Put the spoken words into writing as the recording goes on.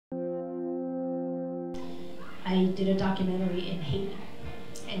I did a documentary in Haiti.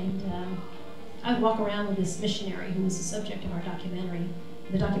 And I would walk around with this missionary who was the subject of our documentary.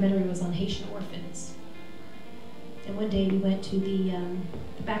 The documentary was on Haitian orphans. And one day we went to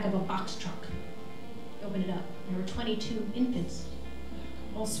the back of a box truck, opened it up. There were 22 infants,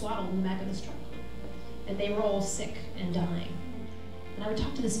 all swaddled in the back of this truck. And they were all sick and dying. And I would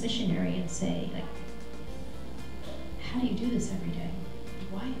talk to this missionary and say, like, how do you do this every day?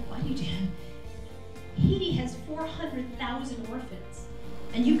 Why do you do it? Haiti has 400,000 orphans,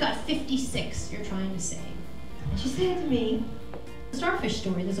 and you've got 56 you're trying to save. And she said to me, the starfish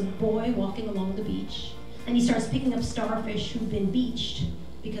story, there's a boy walking along the beach, and he starts picking up starfish who've been beached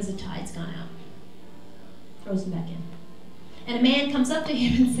because the tide's gone out. Throws them back in. And a man comes up to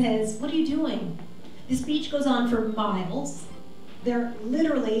him and says, what are you doing? This beach goes on for miles. There are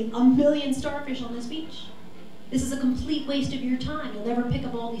literally 1 million starfish on this beach. This is a complete waste of your time. You'll never pick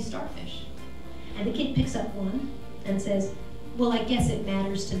up all these starfish. And the kid picks up one and says, well, I guess it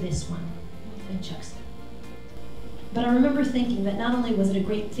matters to this one, and chucks it. But I remember thinking that not only was it a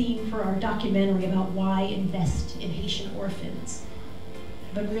great theme for our documentary about why invest in Haitian orphans,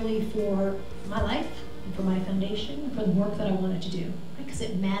 but really for my life, and for my foundation, and for the work that I wanted to do, because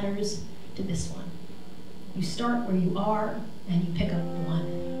it matters to this one. You start where you are, and you pick up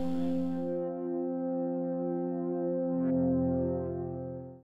one.